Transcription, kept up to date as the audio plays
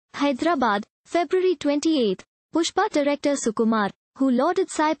Hyderabad, February 28. Pushpa director Sukumar, who lauded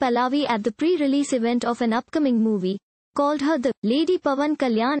Sai Pallavi at the pre-release event of an upcoming movie, called her the Lady Pawan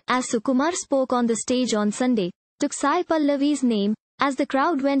Kalyan as Sukumar spoke on the stage on Sunday, took Sai Pallavi's name, as the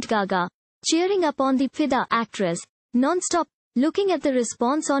crowd went gaga, cheering up on the Fidaa actress. Non-stop. Looking at the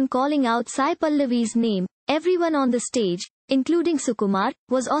response on calling out Sai Pallavi's name, everyone on the stage, including Sukumar,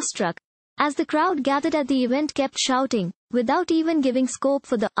 was awestruck. As the crowd gathered at the event kept shouting, without even giving scope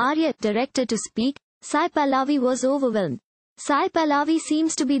for the Arya director to speak, Sai Pallavi was overwhelmed. Sai Pallavi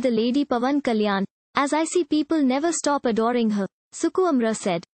seems to be the Lady Pawan Kalyan, as I see people never stop adoring her, Sukuamr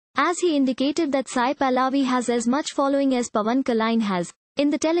said, as he indicated that Sai Pallavi has as much following as Pawan Kalayn has, in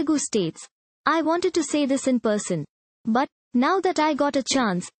the Telugu states. I wanted to say this in person. But, now that I got a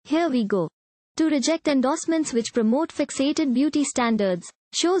chance, here we go. To reject endorsements which promote fixated beauty standards,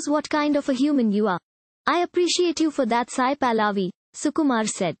 shows what kind of a human you are. I appreciate you for that, Sai Pallavi, Sukumar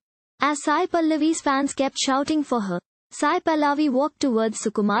said. As Sai Pallavi's fans kept shouting for her, Sai Pallavi walked towards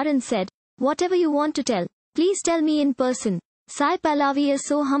Sukumar and said, "Whatever you want to tell, please tell me in person." Sai Pallavi is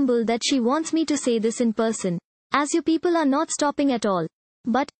so humble that she wants me to say this in person, as you people are not stopping at all.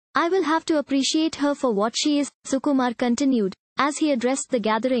 But, I will have to appreciate her for what she is, Sukumar continued, as he addressed the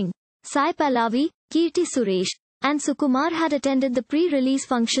gathering. Sai Pallavi, Keerthy Suresh, and Sukumar had attended the pre-release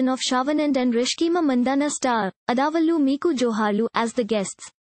function of Sharwanand and Rashkima Mandanna-starrer, Adavallu Meeku Johaarlu as the guests.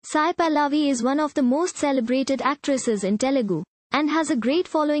 Sai Pallavi is one of the most celebrated actresses in Telugu, and has a great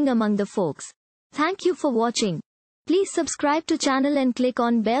following among the folks. Thank you for watching. Please subscribe to channel and click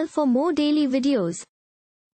on bell for more daily videos.